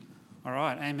All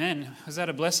right, amen. Was that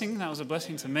a blessing? That was a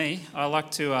blessing to me. I like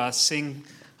to sing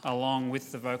along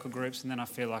with the vocal groups, and then I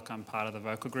feel like I'm part of the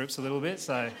vocal groups a little bit.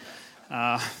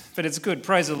 But it's good.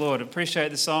 Praise the Lord. Appreciate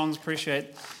the songs.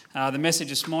 Appreciate the message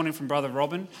this morning from Brother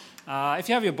Robin. If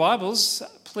you have your Bibles,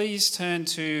 please turn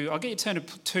to. I'll get you to turn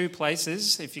to two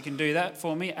places, if you can do that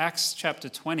for me. Acts chapter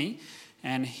 20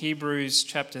 and Hebrews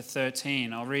chapter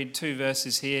 13. I'll read two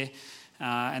verses here.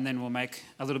 And then we'll make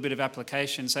a little bit of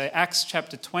application. So Acts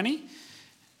chapter 20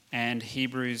 and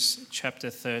Hebrews chapter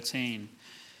 13.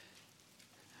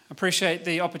 Appreciate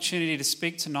the opportunity to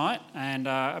speak tonight, and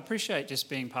appreciate just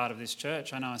being part of this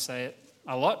church. I know I say it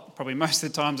a lot, probably most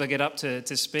of the times I get up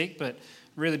to speak, but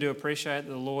really do appreciate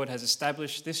that the Lord has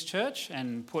established this church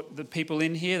and put the people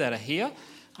in here that are here.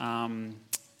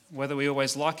 Whether we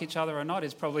always like each other or not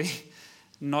is probably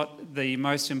not the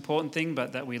most important thing,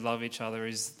 but that we love each other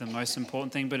is the most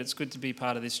important thing. But it's good to be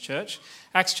part of this church.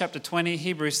 Acts chapter 20,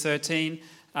 Hebrews 13.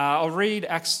 I'll read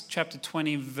Acts chapter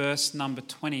 20, verse number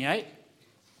 28.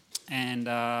 And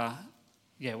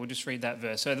we'll just read that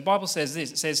verse. So the Bible says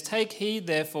this. It says, "Take heed,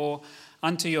 therefore,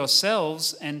 unto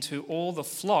yourselves and to all the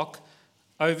flock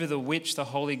over the which the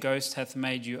Holy Ghost hath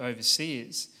made you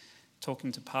overseers,"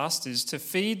 talking to pastors, "to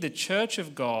feed the church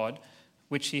of God,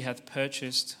 which he hath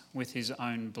purchased with his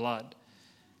own blood."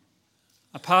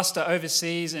 A pastor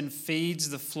oversees and feeds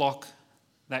the flock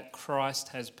that Christ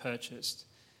has purchased.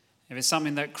 If it's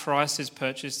something that Christ has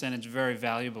purchased, then it's very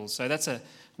valuable. So that's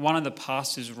one of the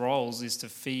pastor's roles, is to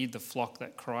feed the flock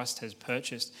that Christ has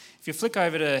purchased. If you flick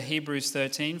over to Hebrews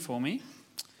 13 for me,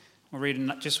 we'll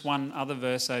read just one other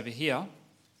verse over here.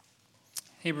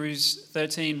 Hebrews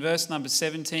 13, verse number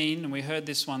 17, and we heard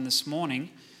this one this morning.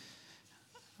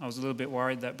 I was a little bit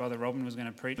worried that Brother Robin was going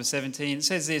to preach. Verse 17, it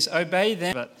says this, "Obey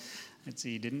them," but let's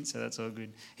see, he didn't, so that's all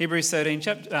good. Hebrews 13,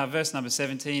 verse number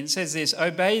 17, it says this,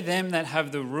 "Obey them that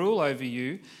have the rule over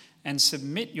you, and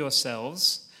submit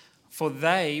yourselves, for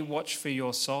they watch for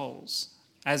your souls,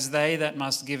 as they that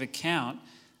must give account,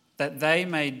 that they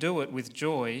may do it with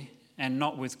joy and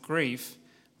not with grief,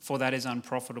 for that is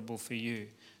unprofitable for you."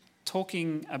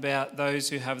 Talking about those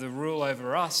who have the rule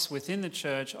over us within the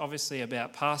church, obviously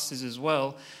about pastors as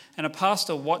well. And a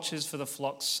pastor watches for the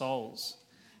flock's souls.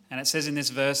 And it says in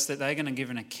this verse that they're going to give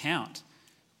an account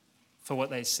for what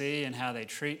they see and how they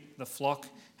treat the flock,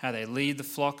 how they lead the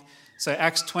flock. So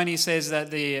Acts 20 says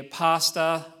that the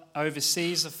pastor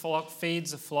oversees the flock, feeds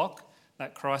the flock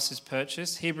that Christ has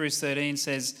purchased. Hebrews 13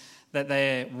 says that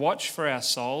they watch for our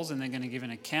souls and they're going to give an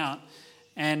account.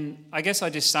 And I guess I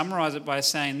just summarise it by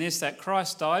saying this, that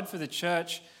Christ died for the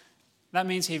church. That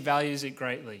means he values it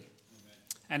greatly. Amen.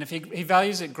 And if he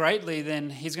values it greatly, then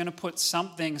he's going to put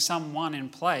someone in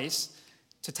place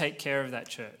to take care of that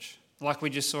church. Like we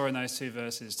just saw in those two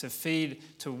verses, to feed,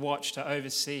 to watch, to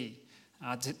oversee,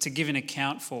 to give an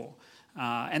account for.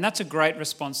 And that's a great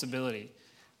responsibility.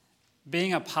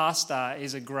 Being a pastor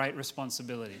is a great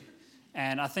responsibility.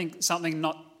 And I think something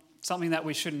that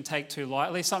we shouldn't take too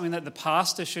lightly, something that the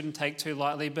pastor shouldn't take too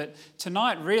lightly. But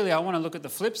tonight, really, I want to look at the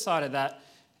flip side of that.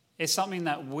 It's something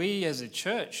that we as a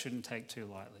church shouldn't take too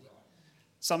lightly.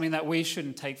 Something that we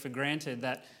shouldn't take for granted,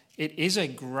 that it is a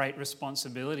great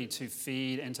responsibility to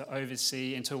feed and to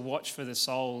oversee and to watch for the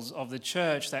souls of the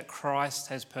church that Christ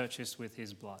has purchased with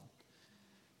his blood.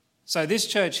 So this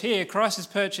church here, Christ has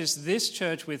purchased this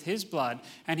church with his blood,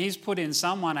 and he's put in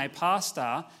someone, a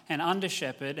pastor, an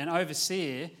under-shepherd, an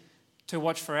overseer, to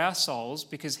watch for our souls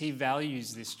because he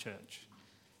values this church.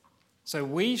 So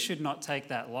we should not take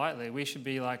that lightly. We should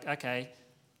be like, okay,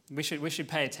 we should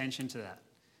pay attention to that.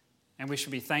 And we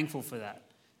should be thankful for that.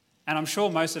 And I'm sure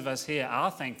most of us here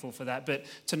are thankful for that. But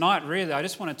tonight, really, I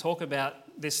just want to talk about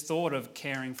this thought of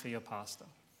caring for your pastor.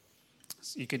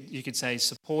 You could say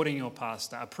supporting your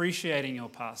pastor, appreciating your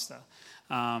pastor.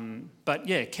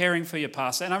 Caring for your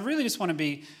pastor. And I really just want to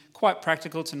be quite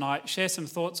practical tonight, share some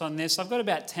thoughts on this. I've got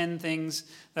about 10 things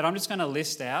that I'm just going to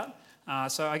list out.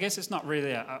 So I guess it's not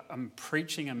really I'm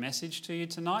preaching a message to you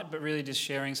tonight, but really just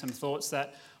sharing some thoughts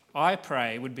that I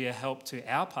pray would be a help to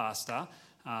our pastor,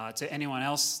 to anyone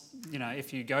else. You know,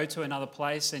 if you go to another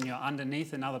place and you're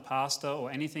underneath another pastor or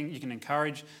anything, you can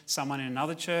encourage someone in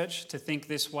another church to think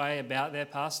this way about their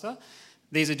pastor.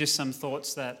 These are just some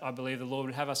thoughts that I believe the Lord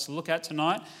would have us to look at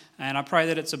tonight, and I pray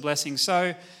that it's a blessing.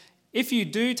 So if you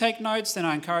do take notes, then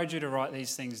I encourage you to write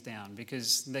these things down,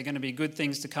 because they're going to be good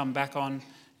things to come back on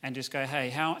and just go, hey,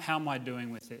 how am I doing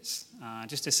with this?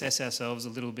 Just assess ourselves a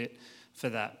little bit for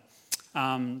that.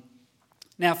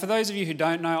 Now, for those of you who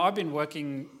don't know, I've been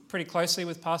working pretty closely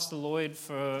with Pastor Lloyd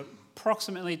for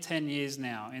approximately 10 years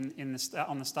now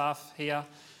on the staff here.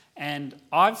 And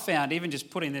I've found, even just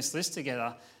putting this list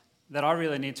together, that I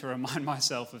really need to remind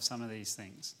myself of some of these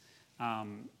things.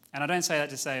 And I don't say that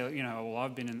to say, well,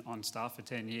 I've been on staff for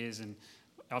 10 years and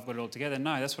I've got it all together.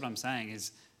 No, that's what I'm saying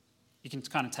is you can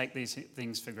kind of take these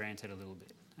things for granted a little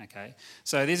bit, okay?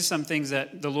 So these are some things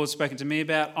that the Lord's spoken to me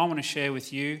about. I want to share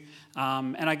with you.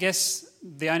 And I guess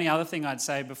the only other thing I'd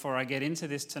say before I get into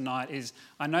this tonight is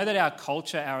I know that our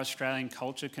culture, our Australian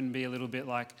culture, can be a little bit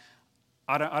like,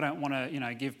 I don't want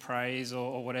to, give praise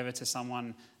or whatever to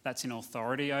someone that's in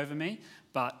authority over me,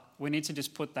 but we need to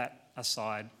just put that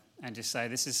aside and just say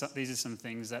these are some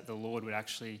things that the Lord would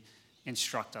actually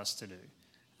instruct us to do.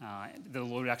 The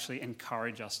Lord would actually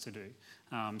encourage us to do.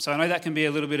 So I know that can be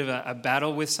a little bit of a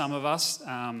battle with some of us,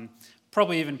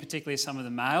 probably even particularly some of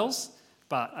the males,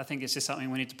 but I think it's just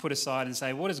something we need to put aside and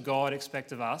say, what does God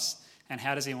expect of us and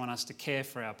how does he want us to care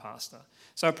for our pastor?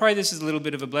 So I pray this is a little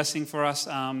bit of a blessing for us.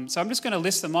 So I'm just going to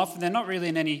list them off, and they're not really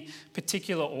in any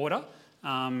particular order.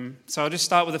 So I'll just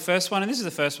start with the first one, and this is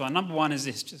the first one. Number one is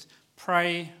this, just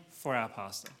pray for our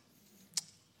pastor.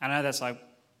 I know that's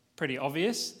pretty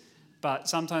obvious, but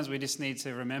sometimes we just need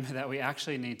to remember that we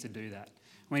actually need to do that.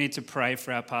 We need to pray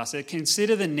for our pastor.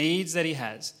 Consider the needs that he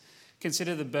has.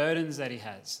 Consider the burdens that he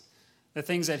has. The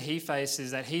things that he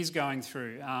faces, that he's going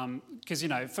through. Because,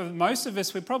 for most of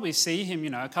us, we probably see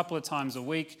him, a couple of times a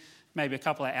week, maybe a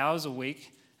couple of hours a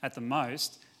week at the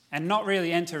most, and not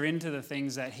really enter into the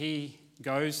things that he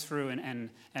goes through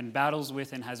and battles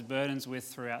with and has burdens with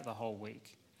throughout the whole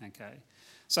week. Okay?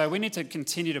 So we need to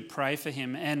continue to pray for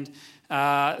him. And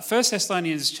 1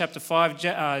 Thessalonians chapter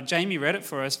 5, Jamie read it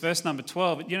for us, verse number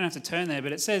 12. You don't have to turn there,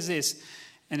 but it says this,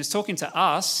 and it's talking to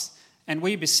us, and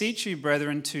we beseech you,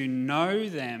 brethren, to know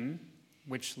them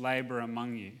which labour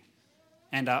among you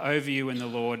and are over you in the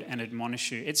Lord and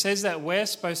admonish you. It says that we're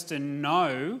supposed to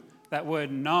know, that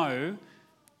word know,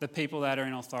 the people that are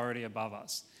in authority above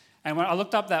us. And when I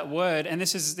looked up that word, and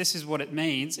this is what it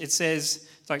means, it says,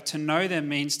 to know them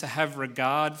means to have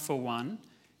regard for one,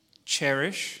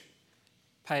 cherish,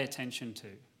 pay attention to.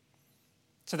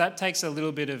 So that takes a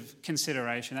little bit of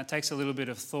consideration. That takes a little bit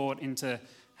of thought into,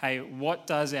 hey, what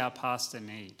does our pastor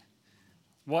need?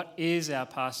 What is our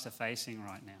pastor facing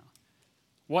right now?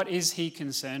 What is he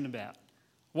concerned about?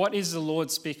 What is the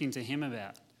Lord speaking to him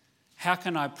about? How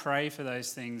can I pray for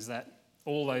those things, that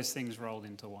all those things rolled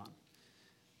into one?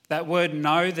 That word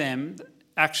know them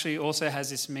actually also has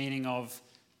this meaning of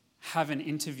have an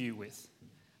interview with.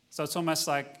 So it's almost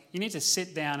like you need to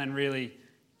sit down and really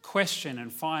question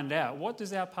and find out, what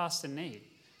does our pastor need?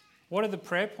 What are the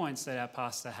prayer points that our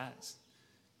pastor has?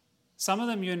 Some of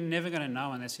them you're never going to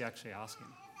know unless you actually ask him.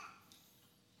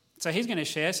 So he's going to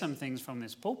share some things from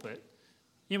this pulpit.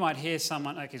 You might hear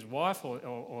someone like his wife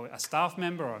or a staff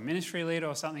member or a ministry leader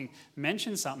or something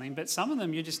mention something, but some of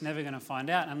them you're just never going to find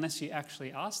out unless you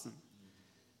actually ask them.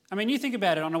 I mean, you think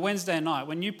about it on a Wednesday night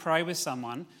when you pray with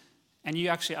someone and you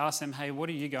actually ask them, hey, what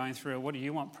are you going through or what do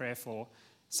you want prayer for?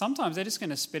 Sometimes they're just going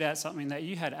to spit out something that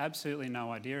you had absolutely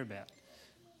no idea about.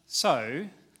 So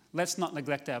let's not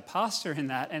neglect our pastor in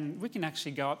that, and we can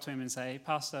actually go up to him and say,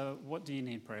 Pastor, what do you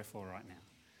need prayer for right now?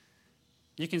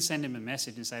 You can send him a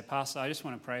message and say, Pastor, I just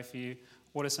want to pray for you.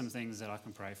 What are some things that I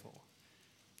can pray for?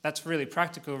 That's really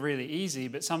practical, really easy,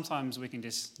 but sometimes we can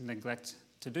just neglect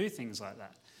to do things like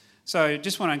that. So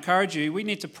just want to encourage you, we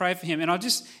need to pray for him. And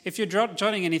if you're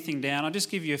jotting anything down, I'll just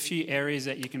give you a few areas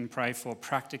that you can pray for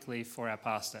practically for our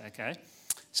pastor, okay?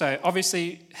 So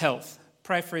obviously health.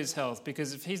 Pray for his health,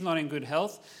 because if he's not in good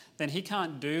health, then he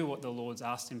can't do what the Lord's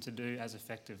asked him to do as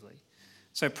effectively.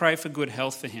 So pray for good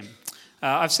health for him.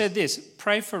 I've said this,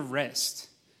 pray for rest,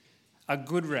 a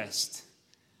good rest.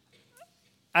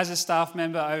 As a staff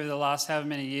member over the last however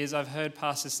many years, I've heard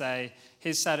pastors say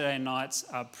his Saturday nights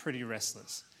are pretty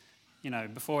restless.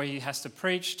 Before he has to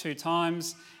preach 2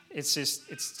 times,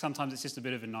 sometimes it's just a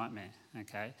bit of a nightmare,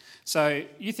 okay? So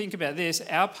you think about this,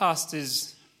 our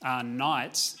pastors'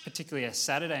 nights, particularly a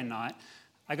Saturday night,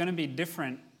 are going to be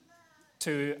different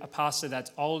to a pastor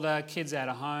that's older, kids out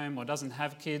of home, or doesn't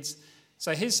have kids.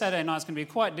 So his Saturday night's going to be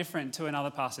quite different to another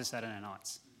pastor's Saturday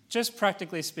nights. Just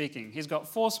practically speaking. He's got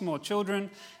 4 small children.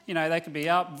 They could be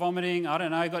up, vomiting,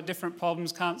 got different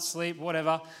problems, can't sleep,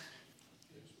 whatever.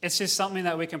 It's just something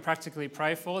that we can practically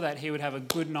pray for, that he would have a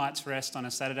good night's rest on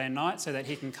a Saturday night so that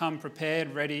he can come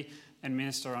prepared, ready, and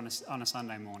minister on a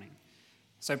Sunday morning.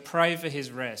 So pray for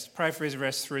his rest. Pray for his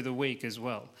rest through the week as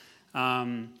well.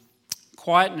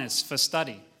 Quietness for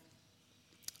study.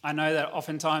 I know that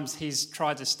oftentimes he's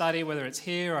tried to study, whether it's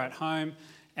here or at home,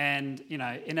 and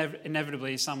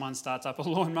inevitably someone starts up a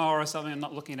lawnmower or something. I'm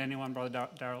not looking at anyone, Brother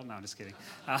Darryl. No, I'm just kidding.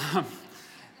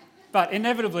 But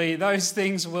inevitably those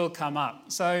things will come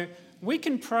up. So we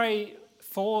can pray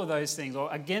for those things or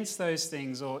against those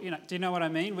things, or, do you know what I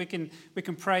mean? We can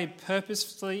pray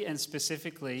purposefully and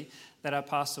specifically that our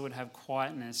pastor would have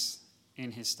quietness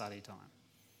in his study time.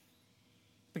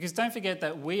 Because don't forget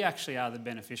that we actually are the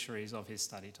beneficiaries of his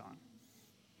study time.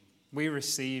 We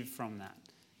receive from that.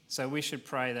 So we should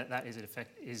pray that that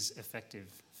is effective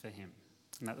for him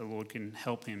and that the Lord can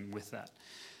help him with that.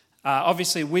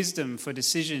 Obviously, wisdom for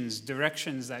decisions,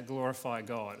 directions that glorify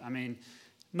God. I mean,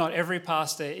 not every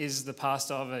pastor is the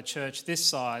pastor of a church this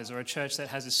size or a church that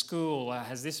has a school or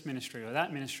has this ministry or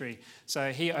that ministry.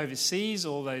 So he oversees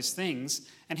all those things,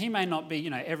 and he may not be,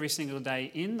 every single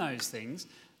day in those things,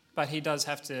 but he does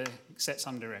have to set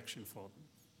some direction for them.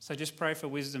 So just pray for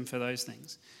wisdom for those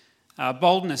things.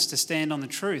 Boldness to stand on the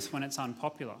truth when it's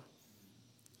unpopular.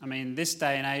 I mean, this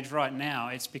day and age right now,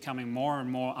 it's becoming more and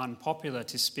more unpopular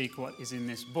to speak what is in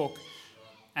this book.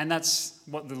 And that's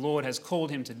what the Lord has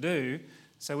called him to do.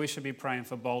 So we should be praying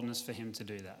for boldness for him to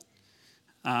do that.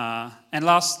 And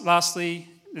lastly,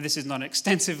 this is not an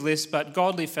extensive list, but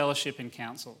godly fellowship and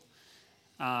counsel.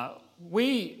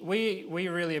 We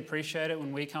really appreciate it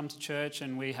when we come to church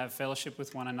and we have fellowship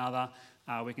with one another.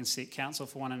 We can seek counsel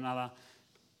for one another.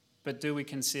 But do we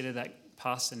consider that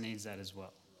pastor needs that as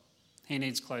well? He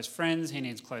needs close friends, he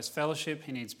needs close fellowship,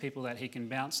 he needs people that he can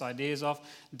bounce ideas off.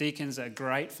 Deacons are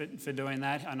great for doing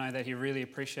that. I know that he really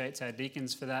appreciates our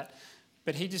deacons for that.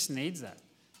 But he just needs that.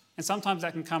 And sometimes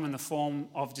that can come in the form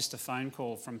of just a phone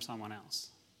call from someone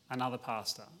else, another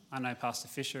pastor. I know Pastor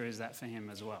Fisher is that for him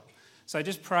as well. So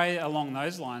just pray along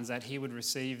those lines that he would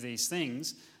receive these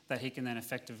things that he can then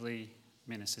effectively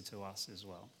minister to us as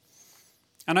well.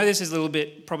 I know this is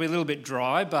probably a little bit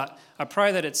dry, but I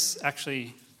pray that it's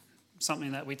actually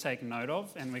something that we take note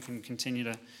of and we can continue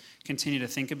to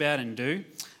think about and do.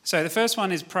 So the first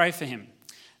one is pray for him.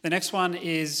 The next one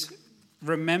is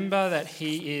remember that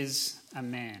he is a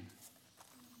man.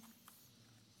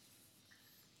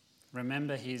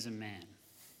 Remember he is a man.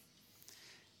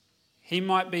 He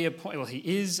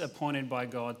is appointed by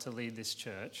God to lead this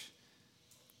church,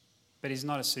 but he's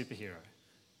not a superhero.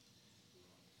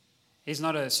 He's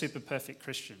not a super perfect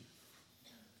Christian.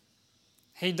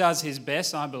 He does his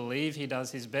best, I believe he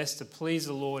does his best to please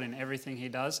the Lord in everything he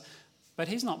does, but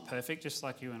he's not perfect, just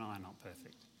like you and I are not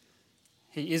perfect.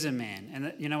 He is a man,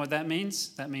 and you know what that means?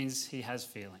 That means he has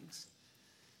feelings.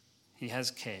 He has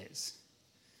cares.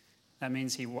 That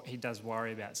means he does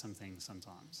worry about some things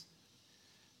sometimes.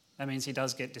 That means he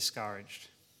does get discouraged.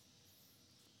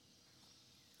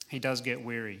 He does get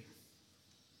weary.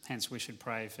 Hence, we should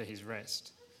pray for his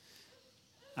rest.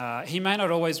 He may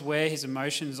not always wear his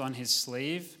emotions on his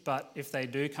sleeve, but if they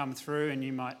do come through and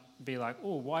you might be like,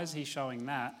 oh, why is he showing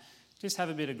that? Just have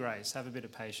a bit of grace, have a bit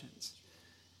of patience.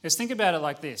 Because think about it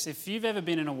like this. If you've ever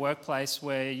been in a workplace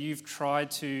where you've tried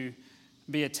to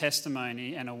be a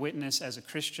testimony and a witness as a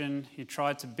Christian, you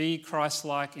tried to be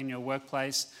Christ-like in your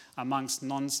workplace amongst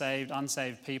non-saved,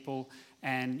 unsaved people,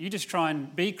 and you just try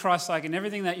and be Christ-like in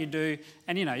everything that you do,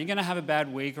 and you're going to have a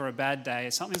bad week or a bad day,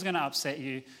 something's going to upset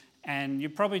you, and you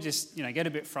probably just get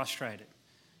a bit frustrated.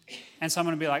 And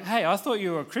someone will be like, hey, I thought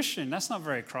you were a Christian. That's not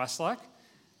very Christ-like.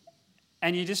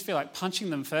 And you just feel like punching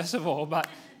them first of all, but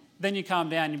then you calm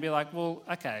down and you'll be like, well,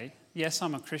 okay, yes,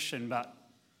 I'm a Christian, but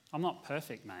I'm not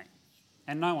perfect, mate.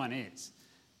 And no one is.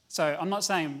 So I'm not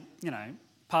saying,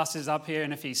 pastor's up here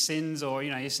and if he sins or,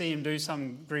 you see him do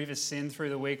some grievous sin through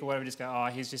the week or whatever, just go,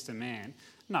 oh, he's just a man.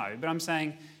 No, but I'm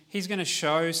saying he's going to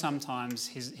show sometimes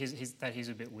that he's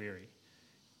a bit weary.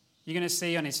 You're going to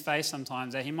see on his face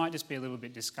sometimes that he might just be a little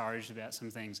bit discouraged about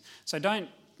some things. So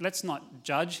let's not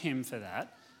judge him for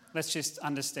that. Let's just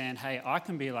understand, hey, I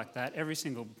can be like that. Every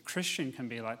single Christian can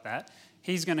be like that.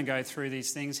 He's going to go through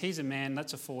these things. He's a man.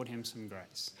 Let's afford him some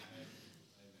grace.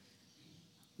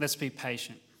 Let's be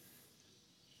patient.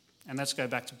 And let's go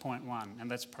back to point 1 and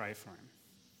let's pray for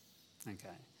him.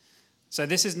 Okay. So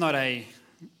this is not a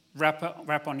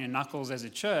rap on your knuckles as a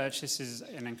church. This is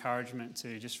an encouragement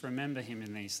to just remember him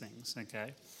in these things,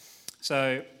 okay?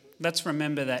 So let's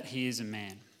remember that he is a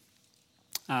man.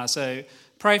 So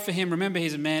pray for him, remember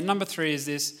he's a man. Number 3 is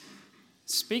this,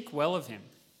 speak well of him.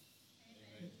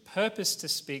 Purpose to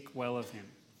speak well of him.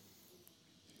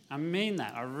 I mean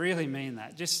that, I really mean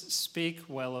that. Just speak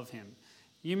well of him.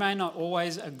 You may not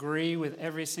always agree with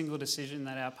every single decision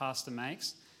that our pastor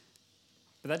makes,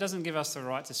 but that doesn't give us the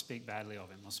right to speak badly of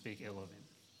him or speak ill of him.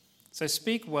 So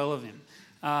speak well of him.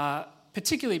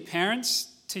 Particularly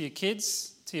parents, to your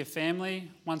kids, to your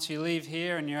family. Once you leave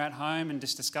here and you're at home and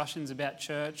just discussions about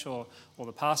church or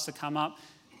the pastor come up,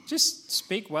 just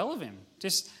speak well of him.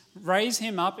 Just raise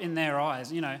him up in their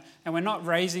eyes, And we're not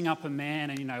raising up a man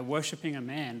and, worshipping a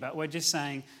man, but we're just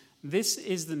saying, this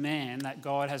is the man that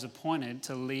God has appointed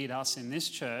to lead us in this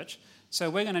church, so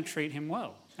we're going to treat him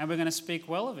well, and we're going to speak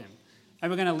well of him,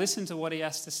 and we're going to listen to what he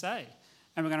has to say,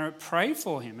 and we're going to pray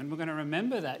for him, and we're going to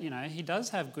remember that, he does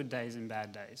have good days and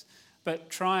bad days, but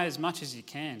try as much as you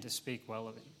can to speak well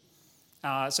of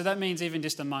him. So that means even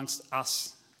just amongst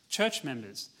us church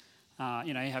members,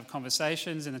 you have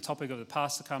conversations and the topic of the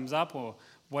pastor comes up or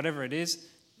whatever it is,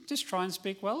 just try and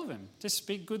speak well of him. Just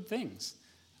speak good things.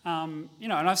 And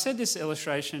I've said this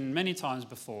illustration many times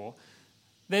before.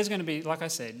 There's going to be, like I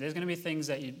said, there's going to be things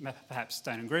that you perhaps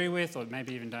don't agree with or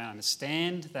maybe even don't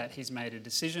understand that he's made a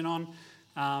decision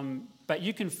on. But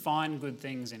you can find good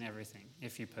things in everything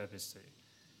if you purpose to.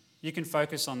 You can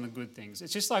focus on the good things.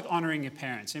 It's just like honouring your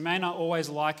parents. You may not always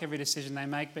like every decision they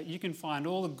make, but you can find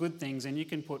all the good things and you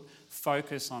can put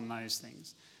focus on those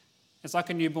things. It's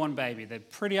like a newborn baby. They're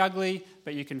pretty ugly,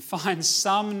 but you can find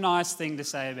some nice thing to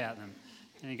say about them.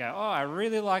 And you go, oh, I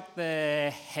really like their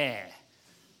hair.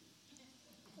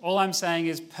 All I'm saying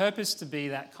is purpose to be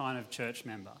that kind of church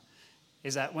member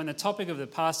is that when the topic of the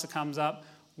pastor comes up,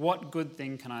 what good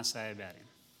thing can I say about him?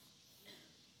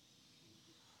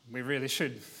 We really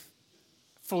should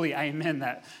fully amen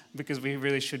that because we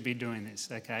really should be doing this,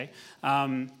 okay?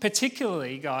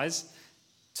 Particularly, guys,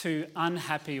 to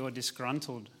unhappy or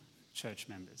disgruntled church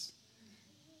members,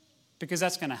 because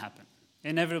that's going to happen.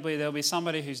 Inevitably, there'll be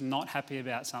somebody who's not happy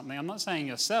about something. I'm not saying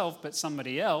yourself, but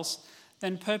somebody else.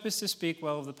 Then purpose to speak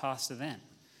well of the pastor then.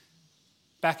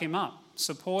 Back him up,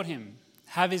 support him,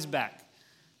 have his back.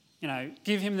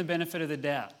 Give him the benefit of the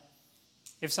doubt.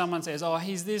 If someone says, oh,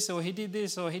 he's this, or he did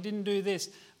this, or he didn't do this,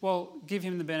 well, give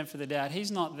him the benefit of the doubt. He's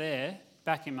not there,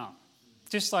 back him up.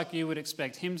 Just like you would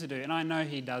expect him to do, and I know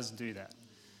he does do that.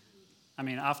 I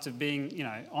mean, after being,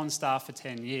 on staff for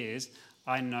 10 years,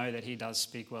 I know that he does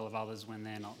speak well of others when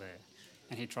they're not there.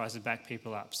 And he tries to back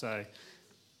people up. So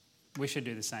we should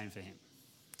do the same for him.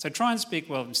 So try and speak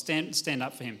well and stand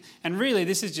up for him. And really,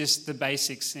 this is just the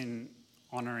basics in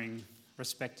honouring,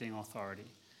 respecting authority.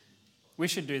 We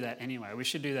should do that anyway. We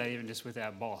should do that even just with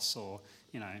our boss or,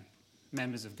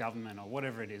 members of government or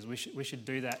whatever it is. We should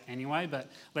do that anyway,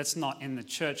 but let's not in the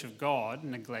church of God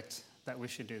neglect that we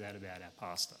should do that about our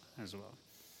pastor as well.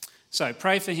 So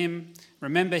pray for him,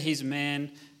 remember he's a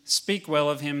man, speak well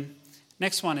of him.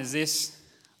 Next one is this,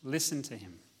 listen to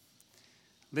him.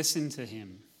 Listen to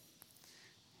him.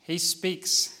 He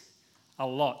speaks a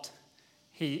lot.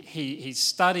 He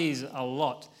studies a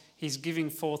lot. He's giving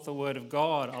forth the word of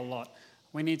God a lot.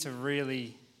 We need to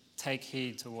really take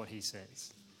heed to what he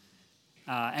says.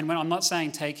 And when I'm not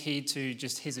saying take heed to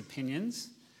just his opinions,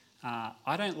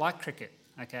 I don't like cricket.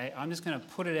 Okay, I'm just going to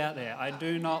put it out there. I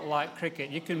do not like cricket.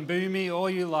 You can boo me all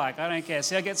you like. I don't care.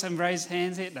 See, I get some raised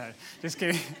hands here. No, just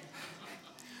kidding.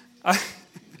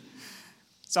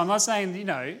 So I'm not saying,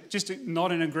 just to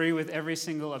not agree with every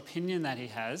single opinion that he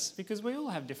has, because we all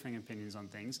have differing opinions on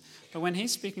things. But when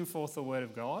he's speaking forth the word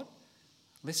of God,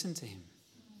 listen to him.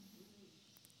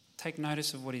 Take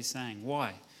notice of what he's saying.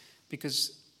 Why?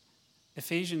 Because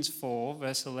Ephesians 4,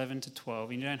 verse 11 to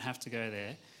 12, you don't have to go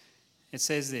there. It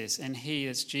says this, and he,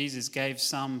 as Jesus, gave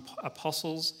some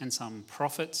apostles and some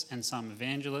prophets and some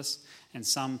evangelists and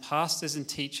some pastors and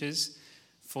teachers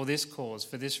for this cause,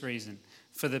 for this reason,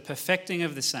 for the perfecting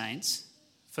of the saints,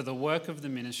 for the work of the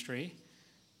ministry,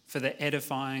 for the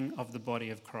edifying of the body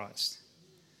of Christ.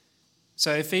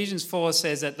 So Ephesians 4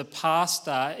 says that the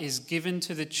pastor is given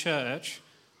to the church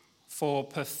for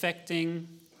perfecting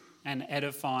and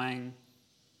edifying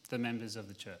the members of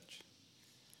the church.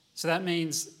 So that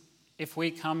means if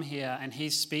we come here and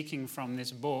he's speaking from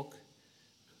this book,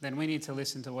 then we need to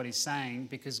listen to what he's saying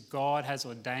because God has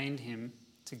ordained him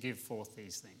to give forth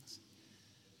these things.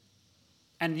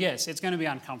 And yes, it's going to be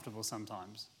uncomfortable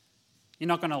sometimes. You're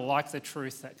not going to like the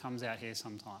truth that comes out here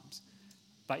sometimes,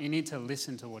 but you need to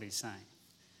listen to what he's saying.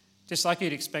 Just like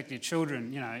you'd expect your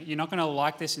children, you're not going to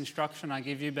like this instruction I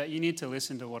give you, but you need to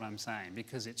listen to what I'm saying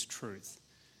because it's truth.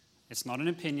 It's not an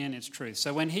opinion, it's truth.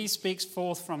 So when he speaks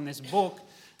forth from this book,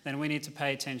 then we need to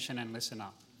pay attention and listen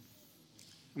up.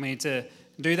 We need to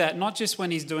do that not just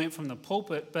when he's doing it from the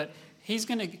pulpit, but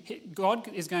God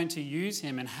is going to use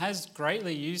him and has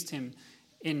greatly used him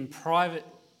in private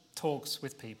talks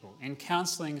with people, in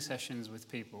counselling sessions with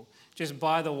people, just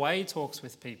by the way talks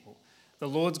with people. The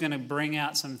Lord's going to bring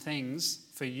out some things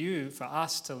for you, for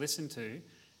us to listen to,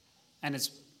 and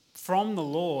it's from the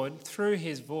Lord, through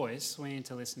his voice, we need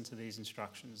to listen to these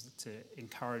instructions, to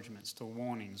encouragements, to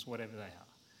warnings, whatever they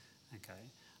are. Okay?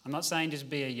 I'm not saying just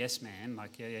be a yes man,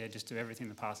 like, just do everything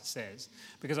the pastor says.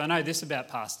 Because I know this about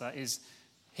pastor is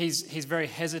he's very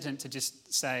hesitant to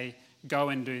just say, go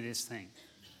and do this thing.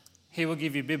 He will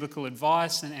give you biblical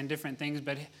advice and different things,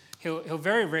 but he'll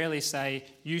very rarely say,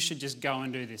 you should just go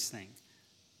and do this thing.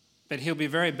 But he'll be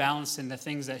very balanced in the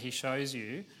things that he shows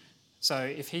you. So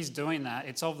if he's doing that,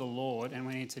 it's of the Lord, and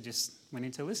we need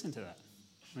to listen to that.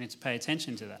 We need to pay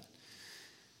attention to that.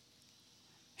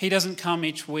 He doesn't come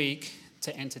each week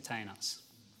to entertain us.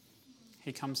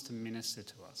 He comes to minister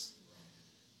to us.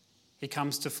 He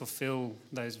comes to fulfill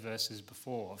those verses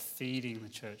before, feeding the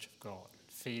church of God,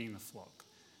 feeding the flock,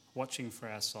 watching for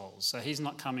our souls. So he's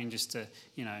not coming just to,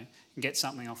 get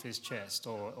something off his chest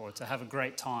or to have a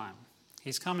great time.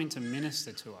 He's coming to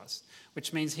minister to us,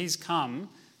 which means he's come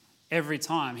every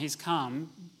time. He's come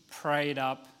prayed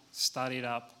up, studied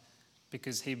up,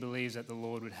 because he believes that the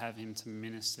Lord would have him to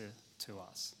minister to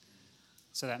us.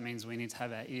 So that means we need to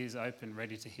have our ears open,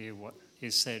 ready to hear what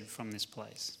is said from this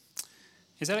place.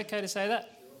 Is that okay to say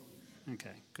that?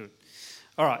 Okay, good.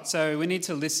 All right, so we need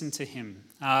to listen to him.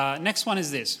 Next one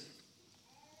is this.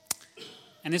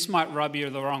 And this might rub you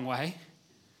the wrong way,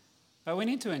 but we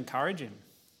need to encourage him.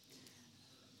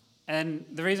 And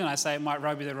the reason I say it might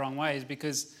rub you the wrong way is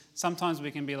because sometimes we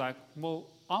can be like, well,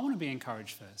 I want to be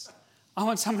encouraged first. I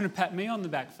want someone to pat me on the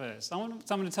back first. I want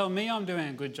someone to tell me I'm doing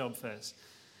a good job first.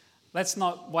 Let's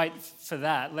not wait for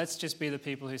that. Let's just be the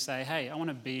people who say, hey, I want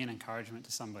to be an encouragement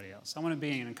to somebody else. I want to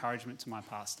be an encouragement to my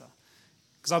pastor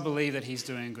because I believe that he's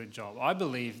doing a good job. I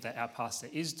believe that our pastor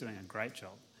is doing a great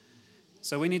job.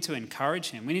 So we need to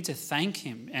encourage him. We need to thank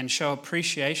him and show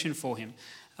appreciation for him.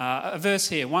 A verse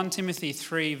here, 1 Timothy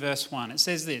 3 verse 1. It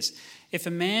says this, if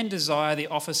a man desire the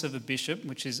office of a bishop,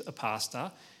 which is a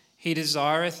pastor, he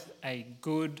desireth a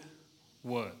good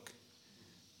work.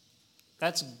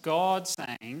 That's God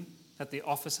saying that the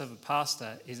office of a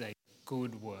pastor is a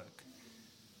good work.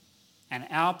 And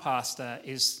our pastor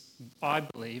is, I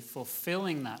believe,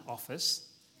 fulfilling that office,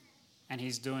 and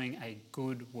he's doing a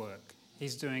good work.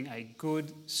 He's doing a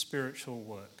good spiritual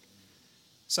work.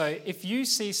 So if you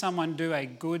see someone do a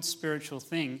good spiritual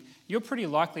thing, you're pretty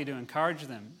likely to encourage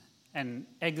them and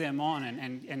egg them on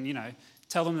and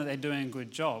tell them that they're doing a good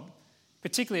job,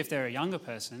 particularly if they're a younger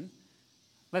person.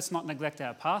 Let's not neglect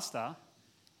our pastor.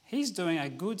 He's doing a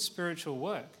good spiritual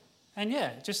work. And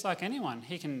yeah, just like anyone,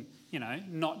 he can,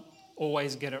 not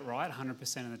always get it right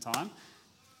 100% of the time.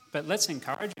 But let's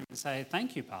encourage him and say,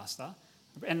 thank you, Pastor.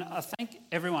 And I thank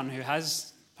everyone who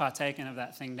has partaken of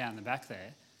that thing down the back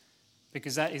there,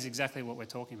 because that is exactly what we're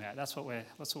talking about. That's what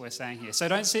we're saying here. So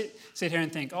don't sit here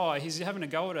and think, oh, he's having a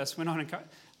go at us. We're not encouraged.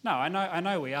 No, I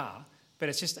know we are, but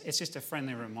it's just a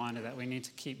friendly reminder that we need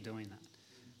to keep doing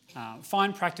that.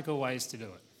 Find practical ways to do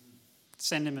it.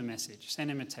 Send him a message.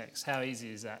 Send him a text. How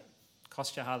easy is that?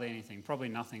 Cost you hardly anything. Probably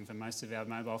nothing for most of our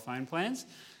mobile phone plans.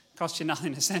 Cost you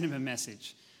nothing to send him a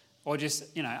message. Or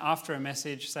just, after a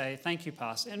message, say, thank you,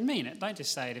 Pastor, and mean it. Don't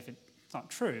just say it if it's not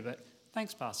true, but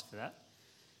thanks, Pastor, for that.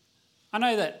 I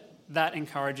know that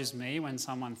encourages me when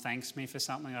someone thanks me for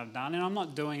something I've done, and I'm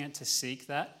not doing it to seek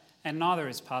that, and neither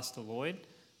is Pastor Lloyd,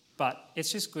 but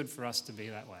it's just good for us to be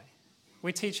that way.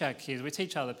 We teach our kids, we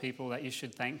teach other people that you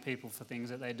should thank people for things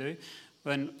that they do.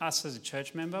 When us as a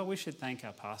church member, we should thank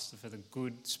our pastor for the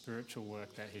good spiritual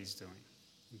work that he's doing.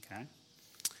 Okay?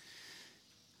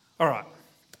 All right.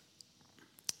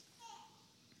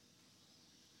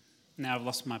 Now I've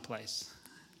lost my place.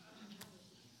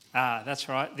 That's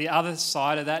right. The other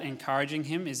side of that, encouraging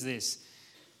him, is this.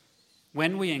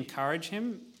 When we encourage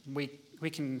him, we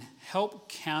can help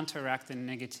counteract the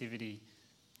negativity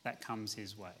that comes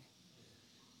his way.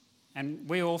 And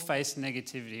we all face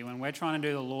negativity. When we're trying to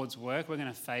do the Lord's work, we're going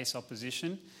to face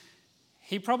opposition.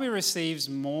 He probably receives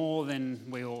more than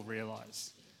we all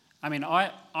realise. I mean,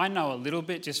 I know a little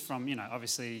bit just from,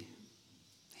 obviously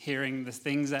hearing the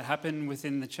things that happen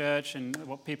within the church and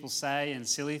what people say and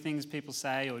silly things people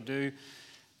say or do.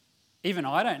 Even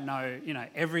I don't know,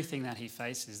 everything that he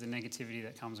faces, the negativity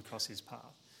that comes across his path.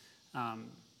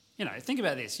 Think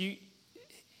about this.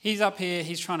 He's up here,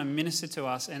 he's trying to minister to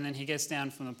us, and then he gets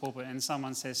down from the pulpit and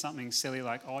someone says something silly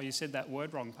like, oh, you said that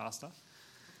word wrong, Pastor.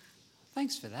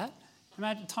 Thanks for that.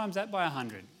 Imagine, times that by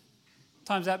 100.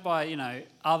 Times that by,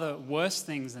 other worse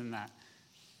things than that.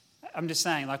 I'm just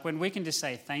saying, when we can just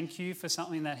say thank you for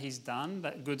something that he's done,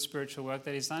 that good spiritual work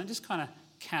that he's done, it just kind of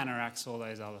counteracts all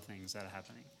those other things that are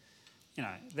happening.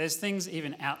 There's things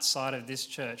even outside of this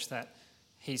church that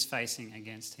he's facing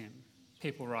against him.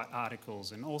 People write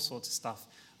articles and all sorts of stuff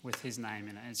with his name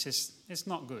in it. It's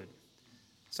not good.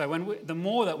 So the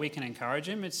more that we can encourage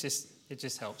him, it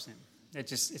just helps him.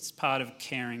 It's part of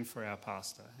caring for our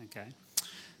pastor. Okay,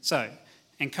 so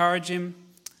encourage him,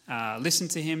 listen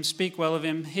to him, speak well of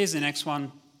him. Here's the next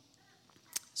one: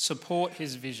 support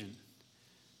his vision.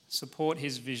 Support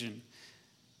his vision.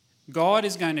 God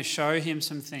is going to show him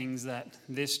some things that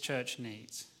this church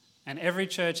needs. And every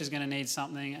church is going to need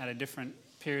something at a different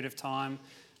period of time.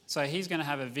 So he's going to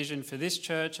have a vision for this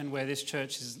church and where this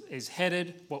church is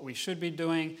headed, what we should be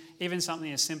doing, even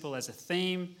something as simple as a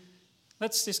theme.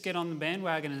 Let's just get on the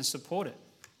bandwagon and support it.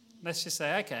 Let's just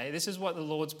say, okay, this is what the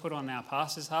Lord's put on our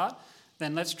pastor's heart.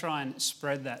 Then let's try and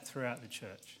spread that throughout the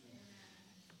church.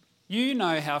 You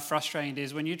know how frustrating it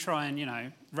is when you try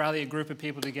and, rally a group of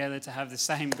people together to have the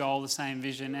same goal, the same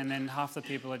vision, and then half the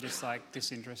people are just like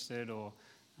disinterested or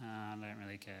don't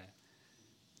really care.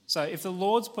 So if the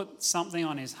Lord's put something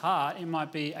on his heart, it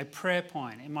might be a prayer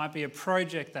point. It might be a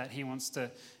project that he wants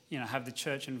to, have the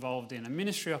church involved in, a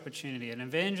ministry opportunity, an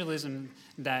evangelism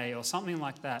day or something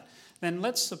like that. Then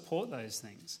let's support those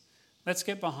things. Let's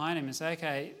get behind him and say,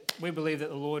 okay, we believe that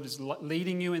the Lord is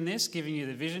leading you in this, giving you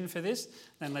the vision for this,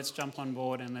 then let's jump on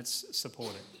board and let's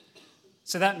support it.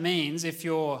 So that means if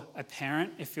you're a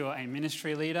parent, if you're a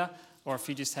ministry leader, or if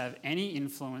you just have any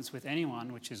influence with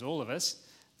anyone, which is all of us,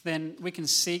 then we can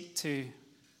seek to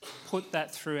put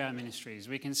that through our ministries.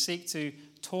 We can seek to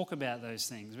talk about those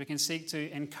things. We can seek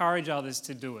to encourage others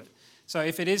to do it. So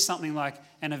if it is something like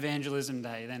an evangelism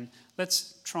day, then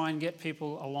let's try and get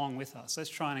people along with us. Let's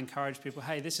try and encourage people,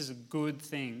 hey, this is a good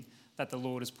thing that the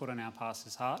Lord has put on our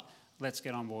pastor's heart. Let's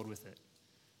get on board with it.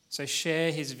 So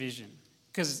share his vision,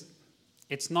 because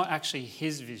it's not actually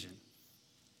his vision.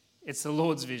 It's the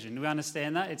Lord's vision. Do we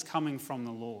understand that? It's coming from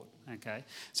the Lord, okay?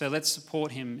 So let's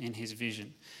support him in his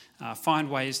vision. Find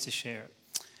ways to share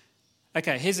it.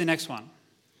 Okay, here's the next one,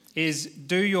 is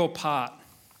do your part.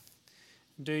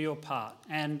 Do your part.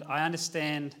 And I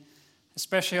understand,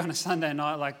 especially on a Sunday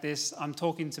night like this, I'm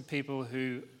talking to people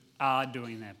who are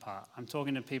doing their part. I'm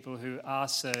talking to people who are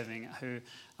serving, who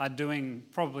are doing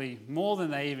probably more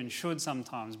than they even should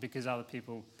sometimes because other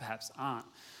people perhaps aren't.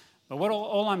 But what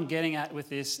all I'm getting at with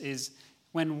this is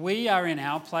when we are in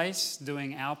our place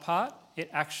doing our part, it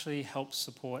actually helps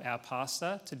support our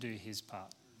pastor to do his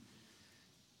part.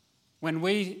 When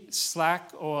we slack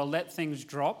or let things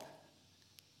drop,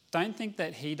 don't think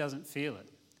that he doesn't feel it.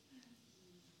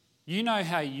 You know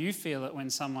how you feel it when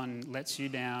someone lets you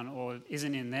down or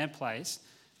isn't in their place.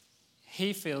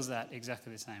 He feels that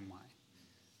exactly the same way.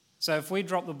 So if we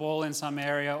drop the ball in some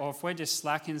area or if we're just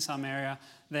slack in some area,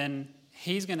 then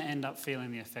he's going to end up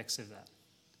feeling the effects of that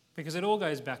because it all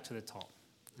goes back to the top.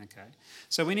 Okay,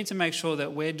 so we need to make sure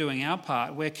that we're doing our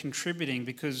part, we're contributing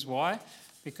because why?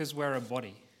 Because we're a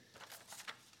body.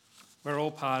 We're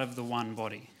all part of the one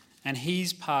body. And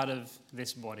he's part of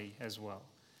this body as well.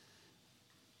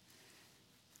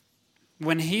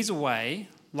 When he's away,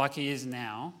 like he is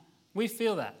now, we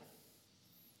feel that.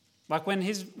 Like when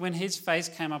his face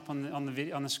came up on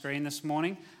the screen this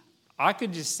morning, I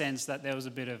could just sense that there was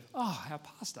a bit of, our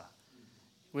pastor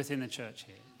within the church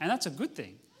here. And that's a good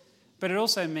thing. But it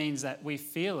also means that we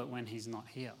feel it when he's not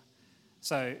here.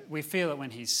 So we feel it when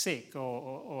he's sick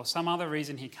or some other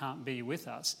reason he can't be with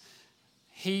us.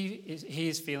 He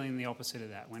is feeling the opposite of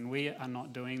that. When we are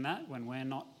not doing that, when we're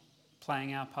not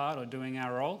playing our part or doing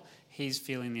our role, he's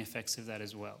feeling the effects of that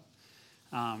as well.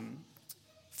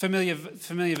 Familiar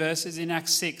verses in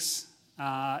Acts 6,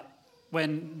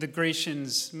 when the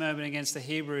Grecians murmured against the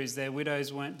Hebrews, their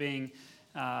widows weren't being,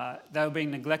 they were being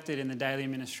neglected in the daily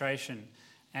administration.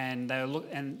 And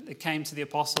and it came to the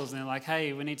apostles and they're like,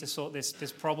 hey, we need to sort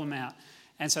this problem out.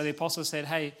 And so the apostles said,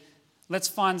 hey, let's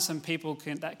find some people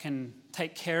that can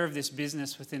take care of this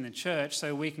business within the church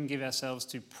so we can give ourselves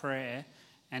to prayer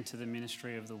and to the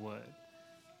ministry of the word.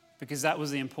 Because that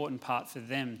was the important part for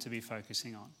them to be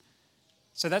focusing on.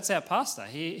 So that's our pastor.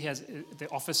 He has the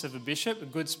office of a bishop, a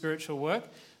good spiritual work.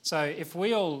 So if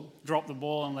we all drop the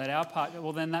ball and let our part go,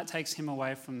 well, then that takes him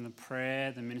away from the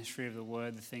prayer, the ministry of the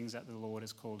word, the things that the Lord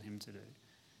has called him to do.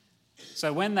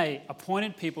 So when they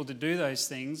appointed people to do those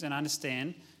things, and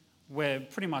understand we're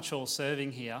pretty much all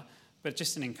serving here, but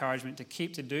just an encouragement to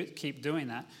keep doing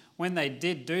that. When they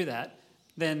did do that,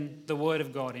 then the word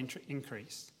of God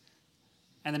increased.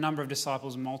 And the number of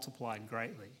disciples multiplied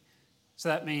greatly. So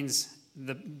that means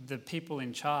the people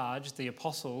in charge, the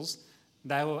apostles,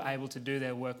 they were able to do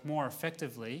their work more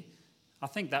effectively. I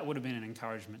think that would have been an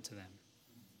encouragement to them.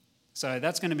 So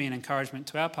that's going to be an encouragement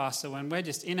to our pastor when we're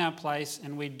just in our place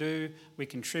and we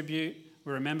contribute,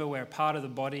 we remember we're a part of the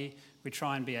body, we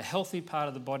try and be a healthy part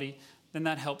of the body, then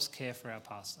that helps care for our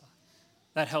pastor.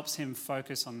 That helps him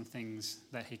focus on the things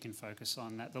that he can focus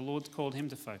on, that the Lord's called him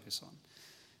to focus on.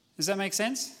 Does that make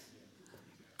sense?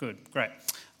 Good, great.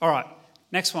 All right,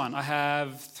 next one. I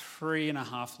have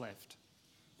 3.5 left.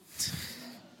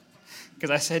 Because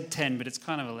I said 10, but it's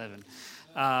kind of 11.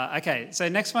 Okay, so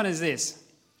next one is this.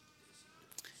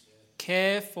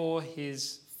 care for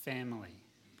his family.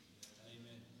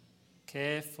 Amen.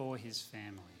 Care for his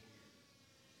family.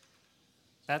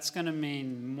 That's going to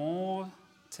mean more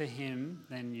to him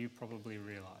than you probably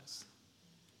realise.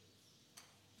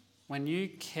 When you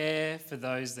care for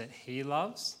those that he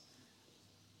loves,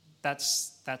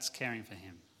 that's caring for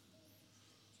him.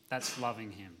 That's loving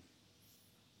him.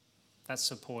 That's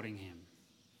supporting him.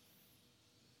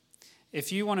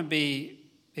 If you want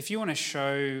to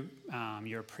show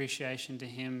your appreciation to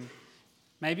him,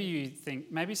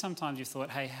 maybe sometimes you've thought,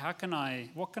 hey,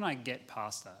 what can I get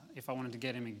Pastor if I wanted to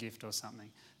get him a gift or something?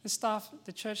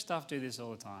 The church staff do this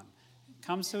all the time. It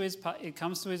comes to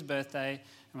his birthday,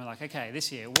 and we're like, okay,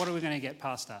 this year, what are we going to get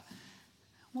Pastor?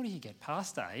 What do you get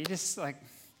Pastor?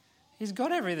 He's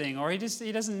got everything, or he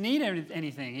doesn't need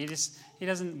anything. He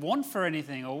doesn't want for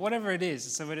anything, or whatever it is.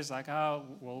 So we're just like, oh,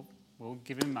 well, we'll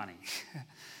give him money.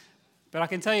 But I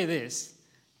can tell you this: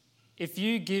 if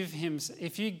you give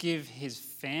his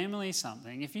family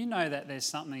something, if you know that there's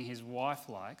something his wife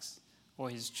likes or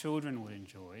his children would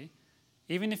enjoy,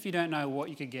 even if you don't know what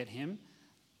you could get him,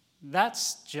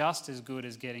 that's just as good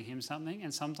as getting him something,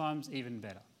 and sometimes even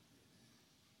better.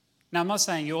 Now, I'm not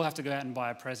saying you all have to go out and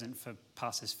buy a present for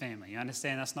Pastor's family. You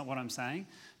understand that's not what I'm saying?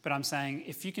 But I'm saying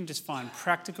if you can just find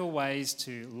practical ways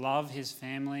to love his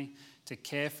family, to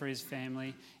care for his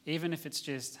family, even if it's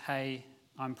just, hey,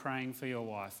 I'm praying for your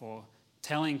wife, or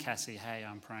telling Cassie, hey,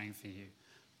 I'm praying for you,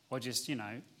 or just,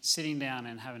 sitting down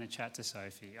and having a chat to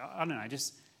Sophie. I don't know,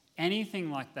 just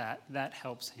anything like that, that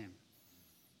helps him.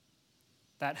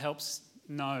 That helps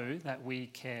know that we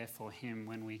care for him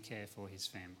when we care for his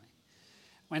family.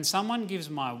 When someone gives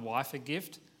my wife a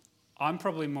gift, I'm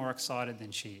probably more excited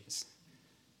than she is.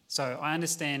 So I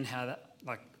understand how that,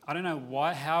 I don't know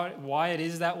why it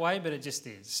is that way, but it just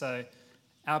is. So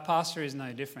our pastor is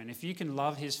no different. If you can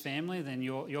love his family, then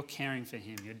you're caring for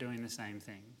him. You're doing the same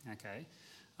thing. Okay.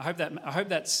 I hope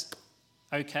that's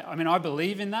okay. I mean, I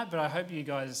believe in that, but I hope you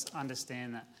guys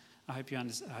understand that. I hope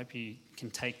you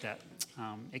can take that.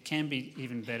 It can be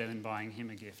even better than buying him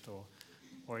a gift or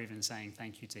even saying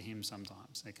thank you to him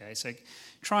sometimes. Okay, so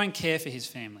try and care for his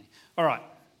family. All right,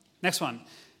 next one.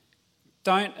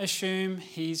 Don't assume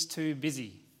he's too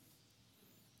busy.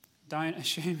 Don't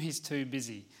assume he's too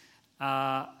busy.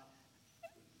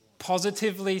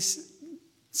 Positively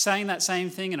saying that same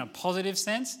thing in a positive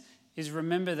sense is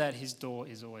remember that his door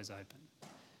is always open.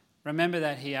 Remember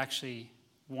that he actually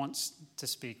wants to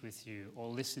speak with you or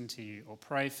listen to you or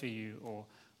pray for you or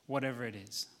whatever it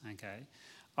is. Okay.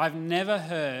 I've never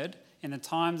heard in the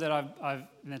time that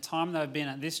I've been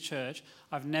at this church,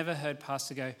 I've never heard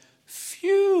pastor go,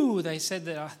 phew, they said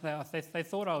that they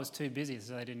thought I was too busy,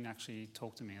 so they didn't actually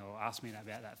talk to me or ask me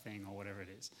about that thing or whatever it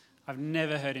is. I've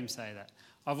never heard him say that.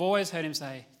 I've always heard him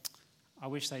say, I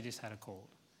wish they just had a called.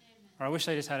 Or I wish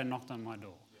they just had a knocked on my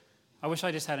door. I wish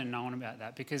I just hadn't known about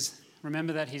that, because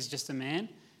remember that he's just a man.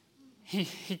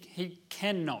 He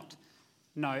cannot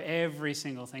know every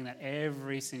single thing that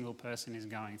every single person is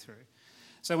going through.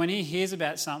 So when he hears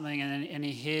about something and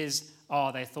he hears,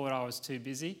 oh, they thought I was too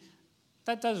busy,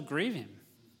 that does grieve him.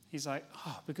 He's like,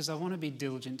 oh, because I want to be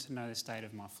diligent to know the state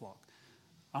of my flock.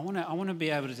 I want to be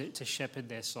able to shepherd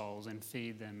their souls and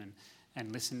feed them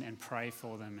and listen and pray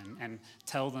for them and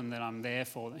tell them that I'm there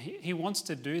for them. He wants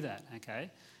to do that, okay?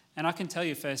 And I can tell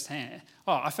you firsthand.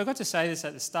 Oh, I forgot to say this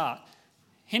at the start.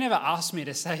 He never asked me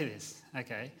to say this,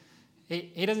 okay?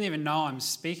 He doesn't even know I'm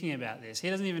speaking about this. He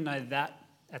doesn't even know that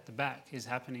at the back is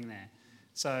happening there.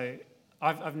 So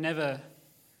I've never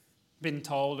been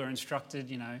told or instructed,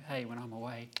 hey, when I'm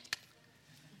away,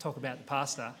 talk about the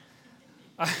pastor.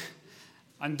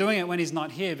 I'm doing it when he's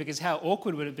not here, because how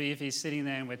awkward would it be if he's sitting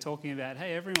there and we're talking about,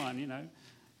 hey, everyone,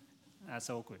 that's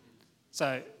awkward.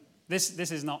 So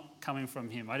this is not coming from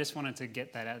him. I just wanted to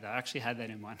get that out there. I actually had that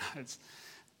in my notes.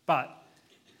 But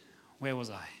where was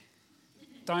I?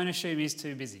 Don't assume he's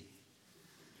too busy.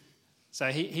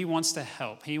 So he wants to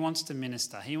help. He wants to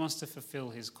minister. He wants to fulfill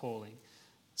his calling.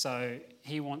 So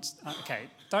he wants,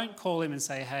 don't call him and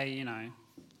say, hey,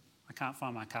 I can't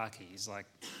find my car keys.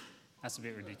 That's a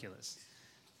bit ridiculous.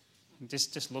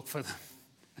 Just look for them.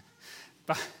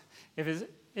 But if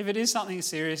it is something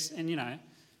serious and,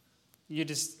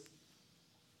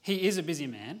 he is a busy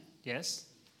man, yes,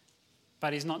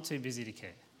 but he's not too busy to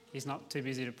care. He's not too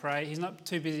busy to pray. He's not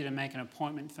too busy to make an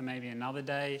appointment for maybe another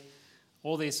day,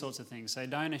 all these sorts of things. So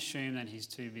don't assume that he's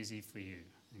too busy for you,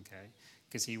 okay?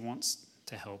 Because he wants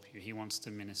to help you. He wants to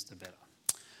minister better.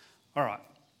 All right.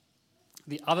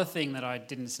 The other thing that I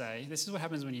didn't say, this is what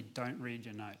happens when you don't read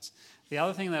your notes. The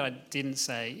other thing that I didn't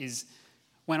say is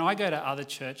when I go to other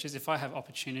churches, if I have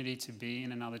opportunity to be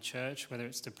in another church, whether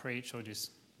it's to preach or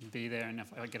just be there, and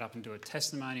if I get up and do a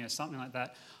testimony or something like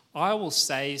that, I will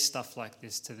say stuff like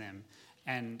this to them.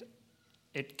 And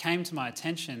it came to my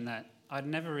attention that I'd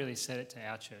never really said it to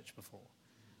our church before.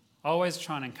 I always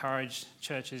try and encourage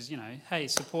churches, hey,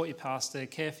 support your pastor,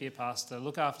 care for your pastor,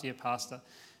 look after your pastor.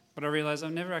 But I realised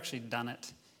I've never actually done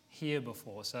it here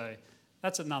before. So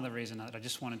that's another reason that I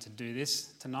just wanted to do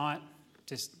this tonight,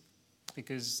 just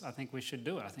because I think we should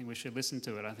do it. I think we should listen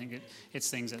to it. I think it's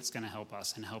things that's going to help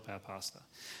us and help our pastor.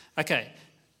 Okay,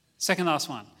 second last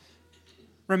one.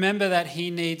 Remember that he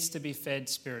needs to be fed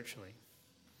spiritually.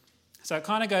 So it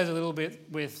kind of goes a little bit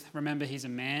with remember he's a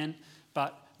man,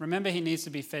 but remember he needs to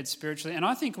be fed spiritually. And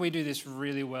I think we do this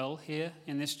really well here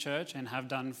in this church and have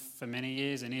done for many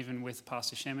years, and even with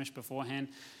Pastor Shemesh beforehand,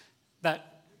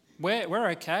 that we're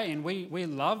okay, and we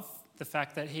love the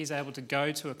fact that he's able to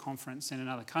go to a conference in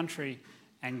another country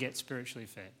and get spiritually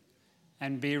fed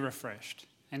and be refreshed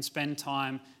and spend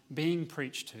time being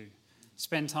preached to,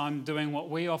 spend time doing what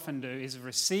we often do is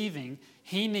receiving.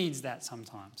 He needs that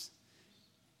sometimes.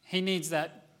 He needs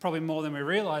that probably more than we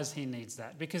realise he needs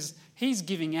that, because he's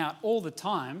giving out all the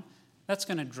time. That's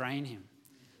going to drain him.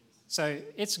 So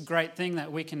it's a great thing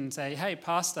that we can say, hey,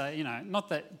 pastor, not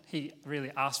that he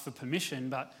really asked for permission,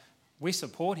 but we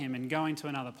support him in going to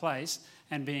another place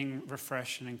and being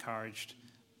refreshed and encouraged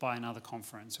by another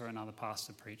conference or another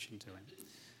pastor preaching to him.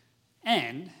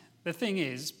 And the thing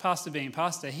is, pastor being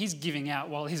pastor, he's giving out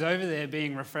while he's over there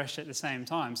being refreshed at the same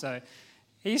time. So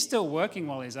he's still working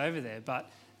while he's over there,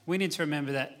 but we need to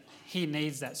remember that he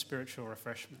needs that spiritual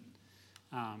refreshment.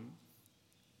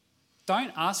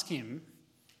 Don't ask him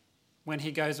when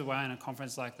he goes away on a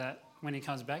conference like that, when he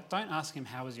comes back, don't ask him,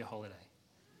 how was your holiday?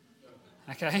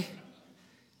 Okay?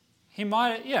 He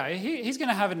might, he's going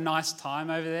to have a nice time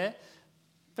over there,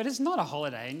 but it's not a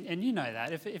holiday, and you know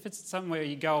that. If it's somewhere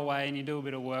you go away and you do a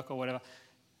bit of work or whatever,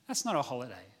 that's not a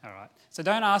holiday, all right? So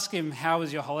don't ask him, how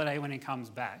was your holiday when he comes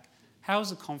back? How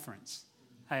was the conference?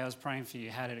 Hey, I was praying for you,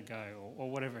 how did it go? Or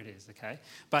whatever it is, okay?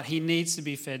 But he needs to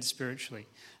be fed spiritually.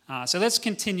 So let's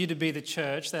continue to be the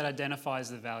church that identifies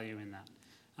the value in that.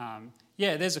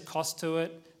 There's a cost to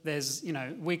it.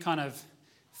 We kind of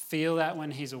feel that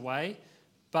when he's away,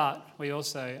 but we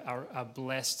also are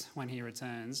blessed when he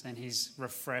returns and he's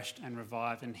refreshed and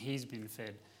revived and he's been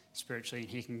fed spiritually and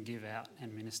he can give out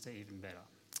and minister even better,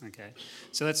 okay?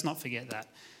 So let's not forget that.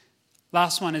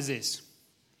 Last one is this.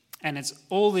 And it's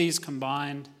all these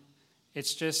combined.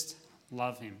 It's just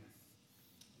love him.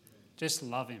 Just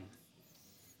love him.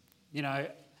 A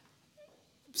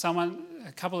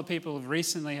couple of people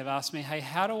recently have asked me, hey,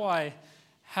 how do I,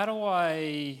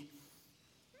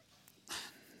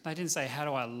 they didn't say how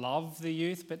do I love the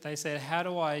youth, but they said, how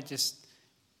do I just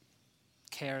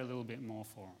care a little bit more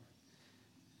for them?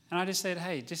 And I just said,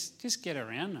 hey, just get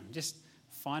around them. Just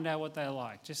find out what they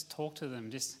like. Just talk to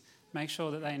them. Just make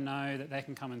sure that they know that they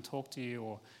can come and talk to you,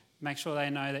 or make sure they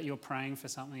know that you're praying for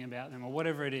something about them, or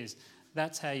whatever it is.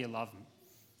 That's how you love them.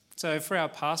 So for our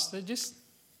pastor, just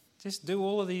do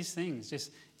all of these things.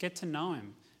 Just get to know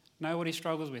him. Know what he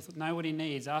struggles with. Know what he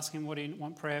needs. Ask him what he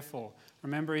wants prayer for.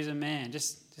 Remember he's a man.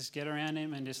 Just get around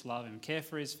him and just love him. Care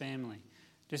for his family.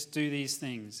 Just do these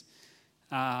things.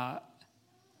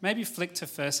 Maybe flick to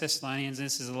 1 Thessalonians.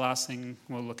 This is the last thing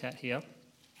we'll look at here.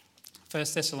 1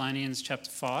 Thessalonians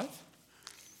chapter 5,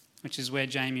 which is where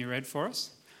Jamie read for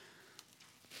us.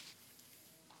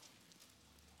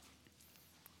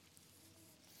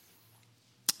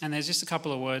 And there's just a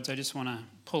couple of words I just want to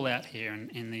pull out here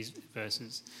in these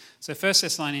verses. So 1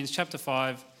 Thessalonians chapter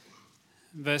 5,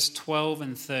 verse 12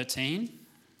 and 13.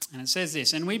 And it says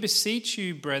this, and we beseech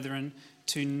you, brethren,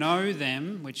 to know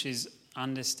them, which is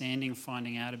understanding,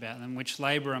 finding out about them, which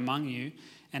labour among you,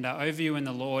 and are over you in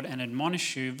the Lord, and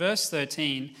admonish you, verse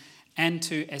 13, and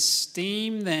to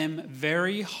esteem them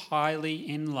very highly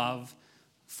in love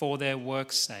for their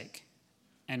work's sake,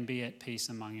 and be at peace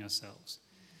among yourselves.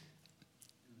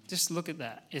 Just look at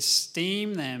that.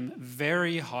 Esteem them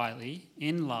very highly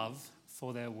in love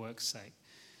for their work's sake.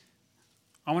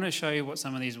 I want to show you what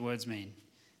some of these words mean.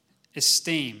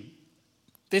 Esteem.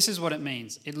 This is what it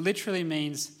means. It literally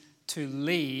means to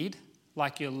lead,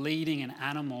 like you're leading an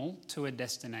animal to a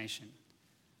destination.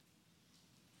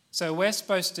 So we're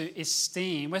supposed to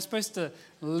esteem, we're supposed to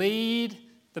lead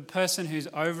the person who's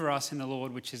over us in the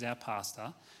Lord, which is our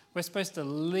pastor. We're supposed to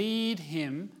lead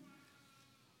him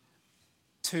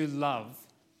to love.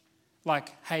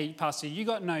 Like, hey, pastor, you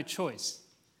got no choice.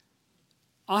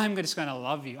 I'm just going to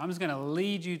love you. I'm just going to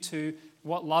lead you to,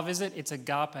 what love is it? It's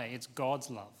agape. It's God's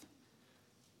love.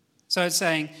 So it's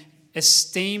saying,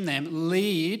 esteem them,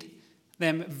 lead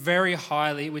them very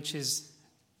highly, which is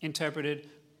interpreted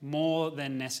more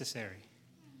than necessary.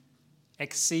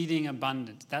 exceeding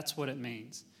abundant. That's what it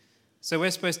means. So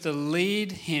we're supposed to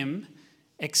lead him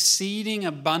exceeding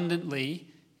abundantly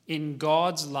in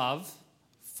God's love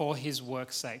for his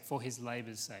work's sake, for his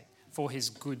labour's sake, for his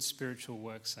good spiritual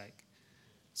work's sake.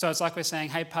 So it's like we're saying,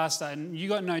 hey, Pastor, and you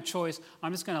got no choice.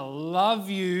 I'm just going to love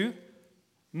you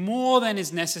more than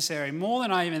is necessary, more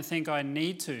than I even think I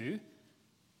need to,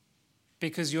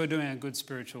 because you're doing a good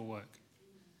spiritual work.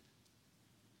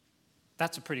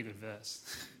 That's a pretty good verse.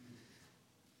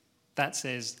 That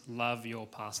says, love your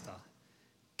pastor,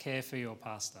 care for your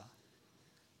pastor.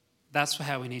 That's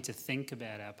how we need to think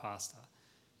about our pastor,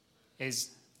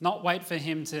 is not wait for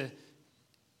him to,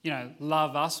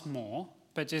 love us more,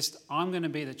 but just, I'm going to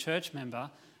be the church member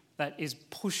that is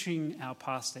pushing our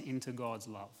pastor into God's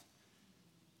love.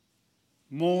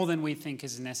 More than we think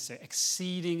is necessary,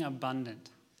 exceeding abundant.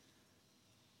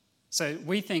 So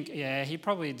we think, yeah, he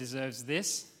probably deserves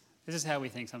this. This is how we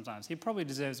think sometimes. He probably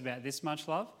deserves about this much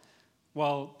love.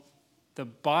 Well, the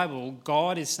Bible,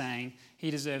 God is saying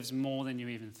he deserves more than you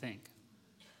even think,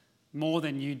 more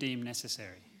than you deem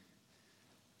necessary.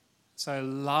 So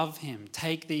love him.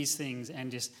 Take these things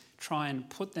and just try and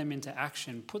put them into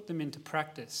action, put them into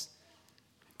practice.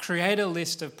 Create a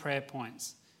list of prayer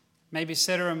points. Maybe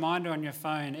set a reminder on your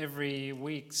phone every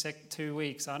week, 2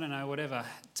 weeks, I don't know, whatever,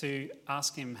 to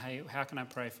ask him, hey, how can I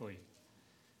pray for you?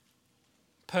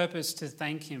 Purpose to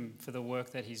thank him for the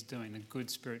work that he's doing, the good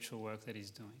spiritual work that he's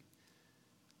doing.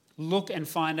 Look and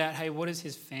find out, hey, what does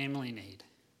his family need?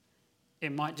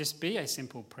 It might just be a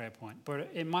simple prayer point, but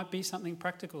it might be something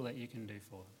practical that you can do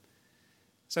for them.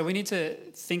 So we need to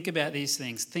think about these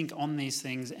things, think on these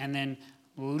things, and then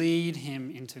lead him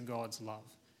into God's love.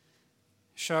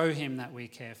 Show him that we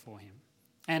care for him.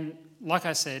 And like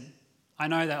I said, I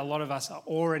know that a lot of us are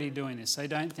already doing this, so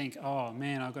don't think, oh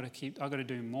man, I've got to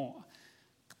do more.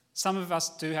 Some of us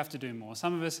do have to do more.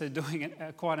 Some of us are doing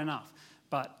it quite enough.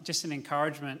 But just an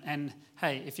encouragement. And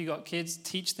hey, if you've got kids,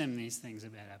 teach them these things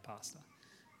about our pastor.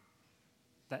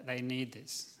 That they need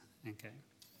this. Okay.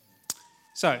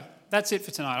 So that's it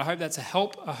for tonight. I hope that's a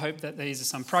help. I hope that these are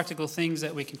some practical things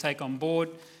that we can take on board.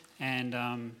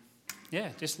 And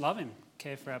just love him.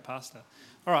 Care for our pastor.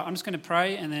 All right, I'm just going to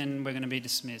pray and then we're going to be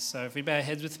dismissed. So if we bow our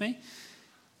heads with me.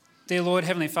 Dear Lord,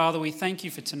 Heavenly Father, we thank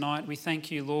you for tonight. We thank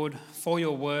you, Lord, for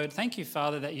your word. Thank you,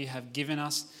 Father, that you have given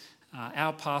us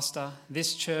our pastor,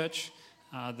 this church,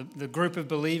 the group of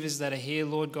believers that are here,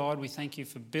 Lord God. We thank you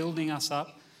for building us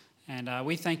up. And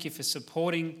we thank you for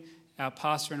supporting our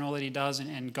pastor in all that he does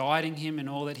and guiding him in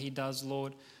all that he does,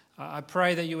 Lord. I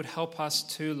pray that you would help us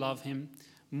to love him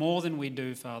more than we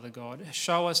do, Father God.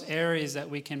 Show us areas that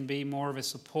we can be more of a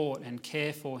support and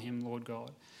care for him, Lord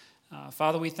God.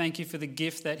 Father, we thank you for the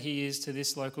gift that he is to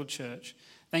this local church.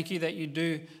 Thank you that you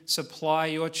do supply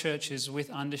your churches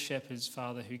with under-shepherds,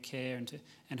 Father, who care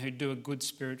and who do a good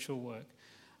spiritual work.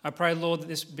 I pray, Lord, that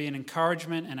this would be an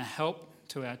encouragement and a help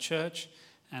to our church.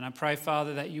 And I pray,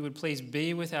 Father, that you would please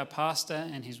be with our pastor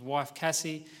and his wife,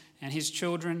 Cassie, and his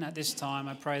children at this time.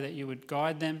 I pray that you would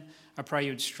guide them. I pray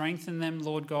you would strengthen them,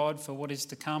 Lord God, for what is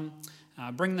to come.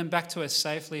 Bring them back to us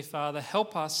safely, Father.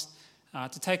 Help us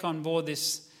to take on board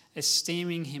this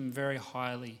esteeming him very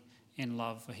highly in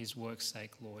love for his work's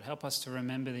sake, Lord. Help us to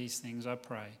remember these things, I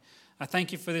pray. I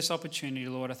thank you for this opportunity,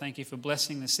 Lord. I thank you for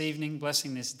blessing this evening,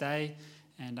 blessing this day.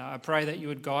 And I pray that you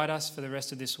would guide us for the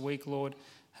rest of this week, Lord.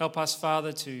 Help us,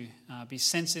 Father, to be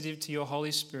sensitive to your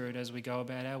Holy Spirit as we go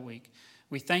about our week.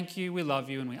 We thank you, we love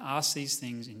you, and we ask these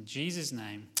things in Jesus'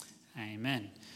 name. Amen.